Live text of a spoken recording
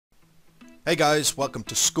Hey guys, welcome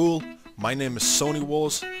to school. My name is Sony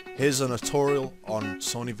Wars. Here's a tutorial on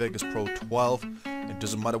Sony Vegas Pro 12. It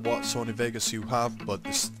doesn't matter what Sony Vegas you have, but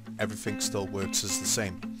everything still works as the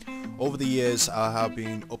same. Over the years I have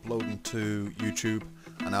been uploading to YouTube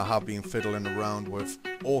and I have been fiddling around with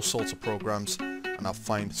all sorts of programs, and I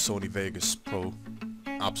find Sony Vegas Pro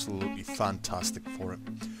absolutely fantastic for it.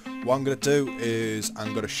 What I'm going to do is I'm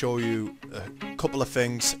going to show you a couple of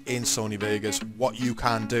things in Sony Vegas, what you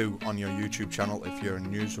can do on your YouTube channel if you're a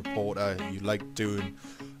news reporter, you like doing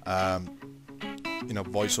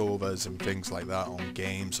voiceovers and things like that on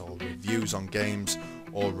games, or reviews on games,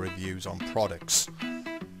 or reviews on products.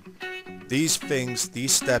 These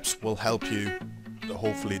steps will help you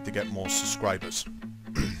hopefully to get more subscribers.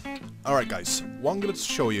 Alright guys, what I'm going to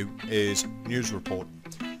show you is news report.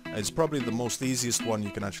 It's probably the most easiest one you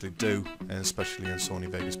can actually do, and especially in Sony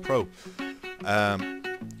Vegas Pro.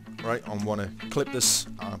 Right, I want to clip this.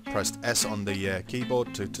 I pressed S on the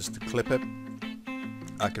keyboard to clip it.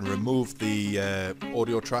 I can remove the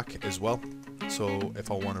audio track as well. So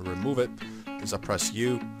if I want to remove it, I press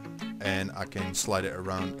U, and I can slide it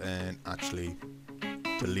around and actually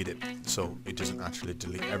delete it. So it doesn't actually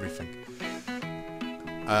delete everything.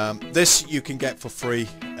 This you can get for free.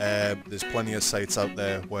 There's plenty of sites out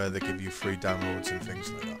there where they give you free downloads and things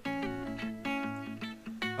like that.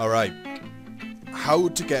 Alright, how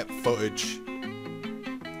to get footage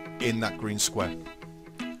in that green square.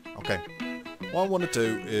 Okay, what I want to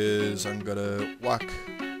do is I'm going to whack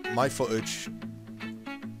my footage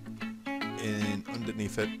in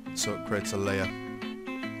underneath it so it creates a layer.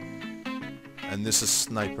 And this is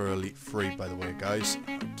Sniper Elite 3, by the way, guys.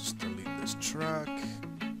 I'll just delete this track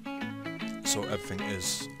so everything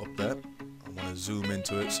is up there. I want to zoom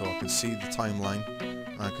into it so I can see the timeline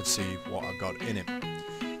and I can see what I got in it.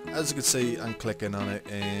 As you can see, I'm clicking on it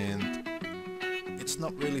and it's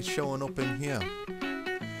not really showing up in here.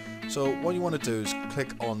 So what you want to do is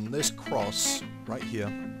click on this cross right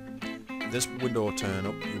here. This window will turn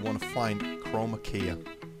up. You want to find chroma key.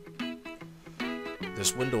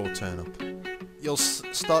 This window will turn up. You'll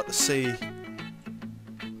start to see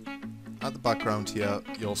at the background here,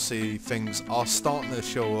 you'll see things are starting to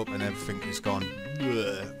show up and everything is gone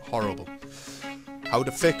horrible. How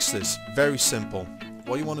to fix this? Very simple.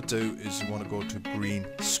 What you want to do is you want to go to green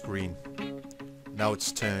screen. Now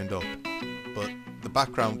it's turned up, but the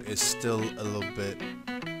background is still a little bit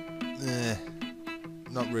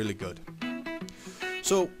not really good.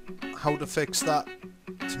 So how to fix that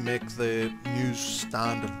to make the news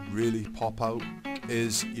stand really pop out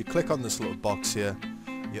is you click on this little box here.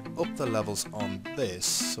 You up the levels on this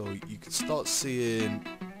so you can start seeing,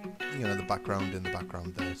 the background in the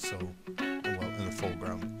background there, so, well, in the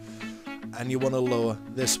foreground. And you want to lower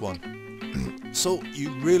this one. So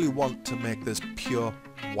you really want to make this pure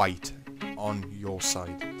white on your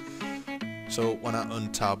side. So when I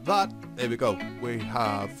untab that, there we go. We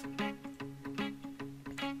have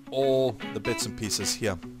all the bits and pieces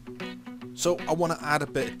here. So I want to add a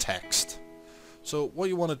bit of text. So what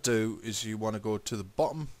you want to do is you want to go to the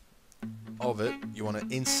bottom of it, you want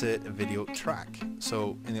to insert a video track.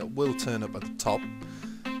 And it will turn up at the top,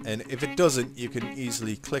 and if it doesn't, you can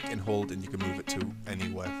easily click and hold and you can move it to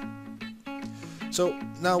anywhere. So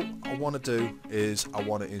now what I want to do is I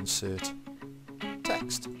want to insert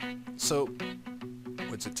text. So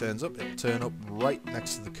once it turns up, it'll turn up right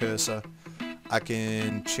next to the cursor. I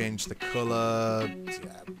can change the color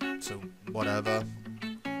to whatever.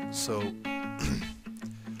 So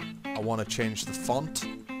I want to change the font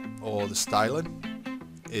or the styling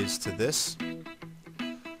is to this.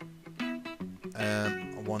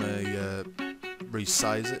 I want to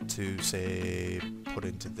resize it to, say, put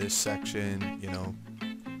into this section,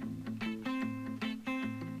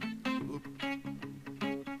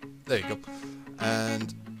 There you go.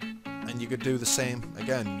 And you could do the same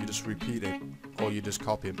again. You just repeat it or you just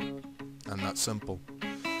copy it, and that's simple.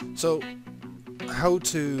 So how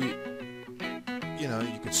to,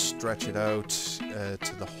 you could stretch it out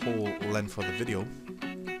to the whole length of the video,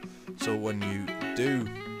 so when you do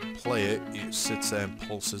play it, it sits there and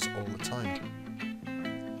pulses all the time.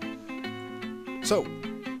 So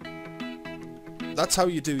that's how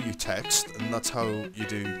you do your text, and that's how you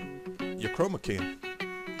do your chroma keying.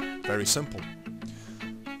 Very simple.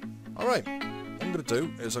 Alright, what I'm going to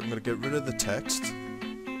do is I'm going to get rid of the text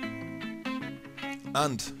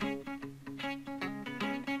and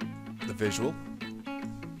the visual.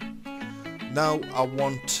 Now I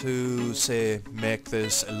want to, say, make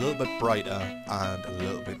this a little bit brighter and a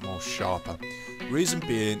little bit more sharper. Reason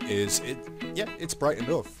being is it's bright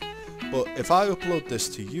enough, but if I upload this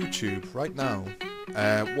to YouTube right now,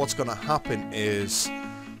 what's going to happen is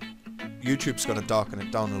YouTube's going to darken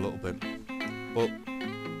it down a little bit, but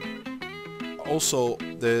also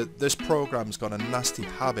this program's got a nasty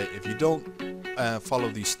habit. If you don't follow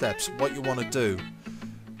these steps, what you want to do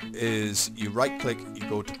is you right click, you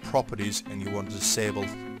go to properties, and you want to disable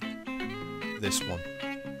this one.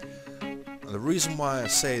 And the reason why I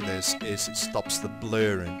say this is it stops the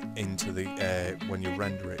blurring into the when you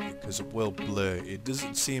render it, because it will blur. It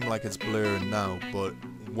doesn't seem like it's blurring now, but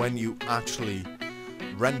when you actually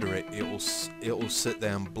render it, it will sit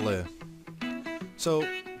there and blur. So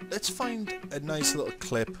let's find a nice little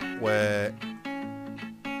clip where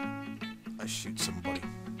I shoot somebody.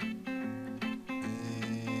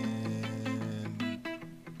 And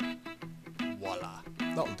voila,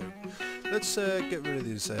 that'll do. Let's get rid of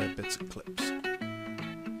these bits of clips.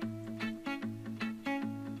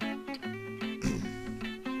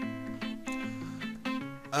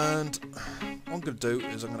 And what I'm going to do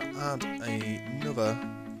is I'm going to add another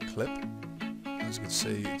clip. As you can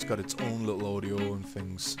see, it's got its own little audio and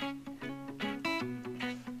things.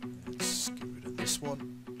 Let's get rid of this one.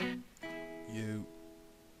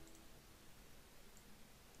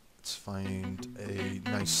 Let's find a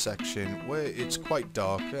nice section where it's quite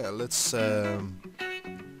dark. Yeah, let's yeah,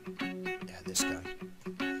 this guy.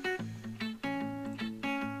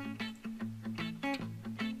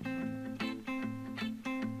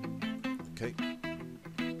 Okay,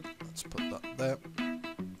 let's put that there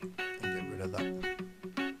and get rid of that.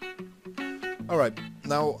 Alright,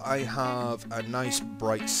 now I have a nice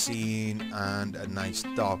bright scene and a nice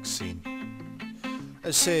dark scene.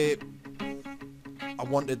 Let's say I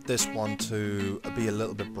wanted this one to be a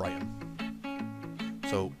little bit brighter.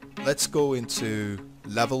 So let's go into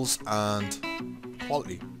levels and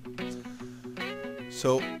quality.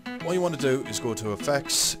 So what you want to do is go to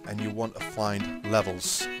effects and you want to find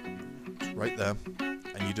levels. Right there,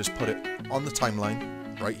 and you just put it on the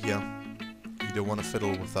timeline right here. You don't want to fiddle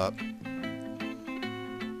with that.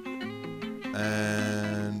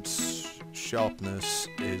 And sharpness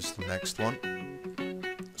is the next one,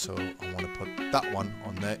 so I want to put that one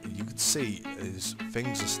on there. You can see is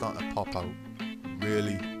things are starting to pop out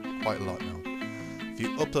really quite a lot now. If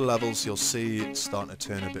you up the levels, you'll see it's starting to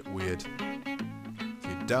turn a bit weird. If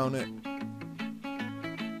you down it,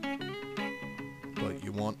 but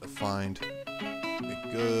you want to find a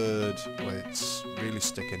good where it's really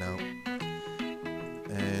sticking out,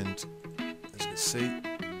 and as you can see,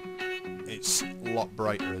 it's a lot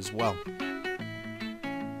brighter as well.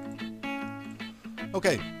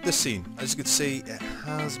 Okay, this scene, as you can see, it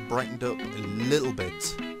has brightened up a little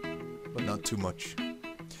bit, but not too much.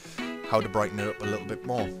 How to brighten it up a little bit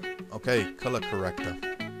more? Okay, color corrector.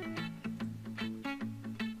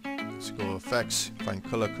 Let's go effects, find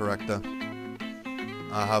color corrector.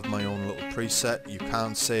 I have my own little preset. You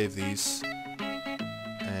can save these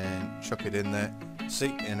and chuck it in there.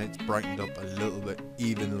 See, and it's brightened up a little bit,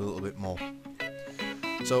 even a little bit more.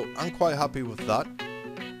 So I'm quite happy with that.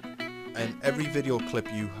 And every video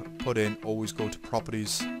clip you put in, always go to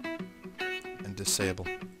properties and disable.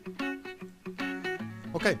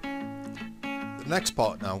 Okay, the next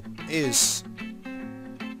part now is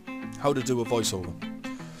how to do a voiceover.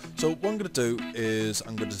 So what I'm going to do is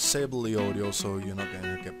I'm going to disable the audio so you're not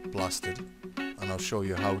going to get blasted, and I'll show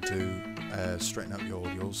you how to straighten out your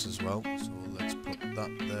audios as well. So let's put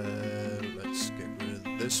that there. Let's get rid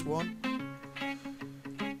of this one.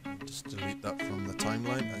 Just delete that from the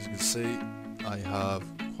timeline. As you can see, I have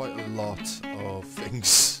quite a lot of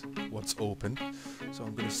things what's open, so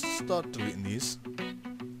I'm going to start deleting these.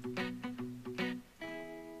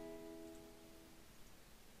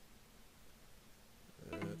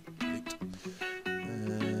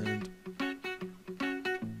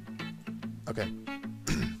 Okay,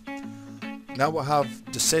 now I have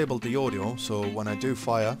disabled the audio, so when I do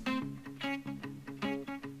fire,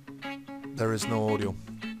 there is no audio.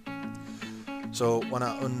 So when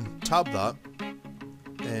I untab that,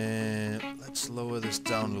 let's lower this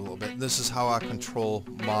down a little bit. This is how I control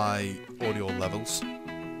my audio levels. And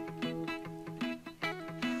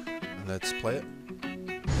let's play it.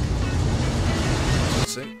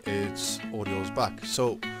 See, its audio's back.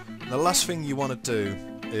 So the last thing you want to do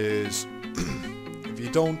is if you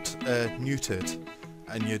don't mute it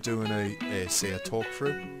and you're doing say a talk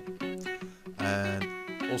through, and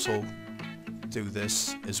also do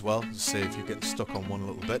this as well, say if you're getting stuck on one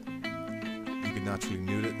little bit, you can actually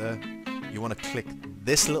mute it there. You want to click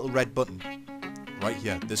this little red button right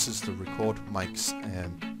here. This is the record mics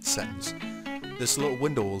settings. This little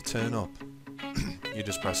window will turn up. You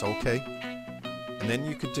just press OK, and then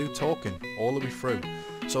you could do talking all the way through.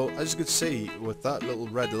 So as you can see, with that little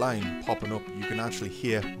red line popping up, you can actually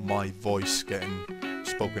hear my voice getting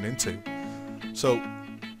spoken into. So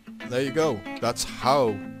there you go. That's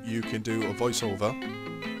how you can do a voiceover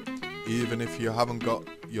even if you haven't got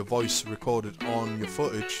your voice recorded on your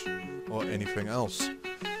footage or anything else.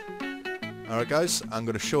 Alright guys, I'm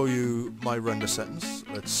going to show you my render settings.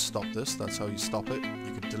 Let's stop this. That's how you stop it.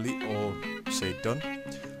 You can delete or say done.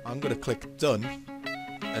 I'm going to click done,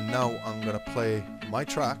 and now I'm going to play my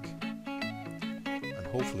track, and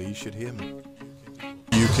hopefully you should hear me.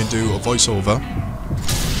 You can do a voiceover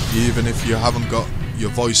even if you haven't got your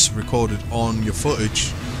voice recorded on your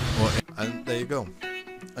footage, and there you go.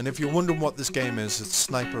 And if you're wondering what this game is, it's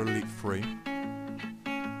Sniper Elite 3,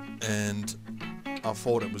 and I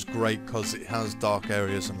thought it was great because it has dark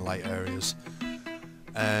areas and light areas,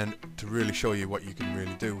 and to really show you what you can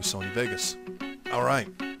really do with Sony Vegas. Alright,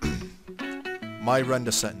 my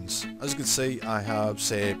render settings. As you can see,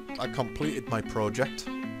 I completed my project.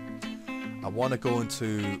 I want to go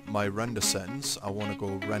into my render settings. I want to go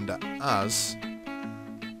render as.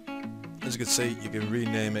 As you can see, you can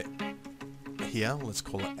rename it here. Let's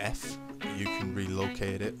call it F. You can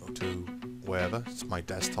relocate it to wherever. It's my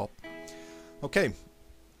desktop. Okay,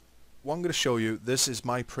 what I'm going to show you, this is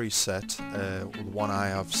my preset, the one I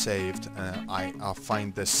have saved. I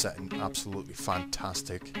find this setting absolutely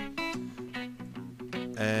fantastic,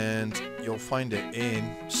 and you'll find it in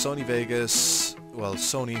Sony Vegas, well,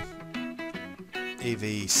 Sony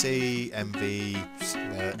AVC, MV,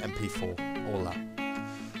 MP4, all that,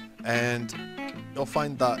 and you'll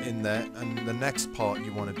find that in there. And the next part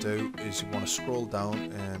you want to do is you want to scroll down,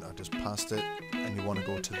 and I just passed it, and you want to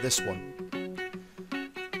go to this one.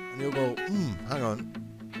 You'll go, hang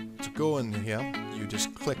on. To go in here, you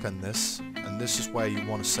just click on this, and this is where you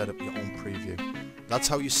want to set up your own preview. That's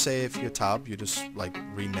how you save your tab. You just like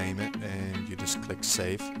rename it, and you just click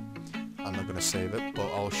save. I'm not going to save it, but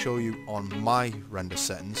I'll show you on my render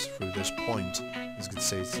settings through this point. As you can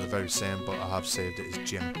see, it's the very same, but I have saved it as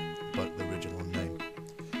Jim, but the original name.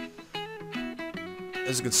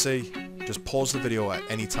 As you can see, just pause the video at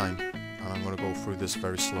any time, and I'm going to go through this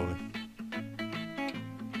very slowly.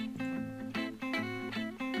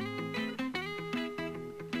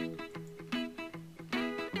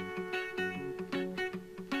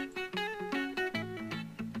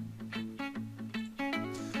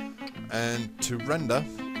 And to render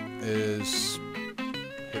is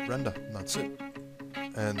hit render, and that's it.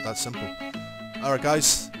 And that's simple. Alright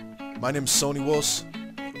guys, my name's Sony Wars.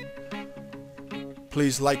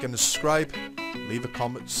 Please like and subscribe. Leave a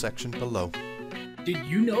comment section below. Did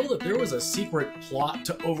you know that there was a secret plot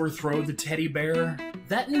to overthrow the teddy bear?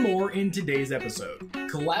 That and more in today's episode.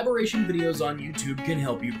 Collaboration videos on YouTube can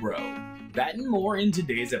help you grow. That and more in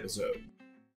today's episode.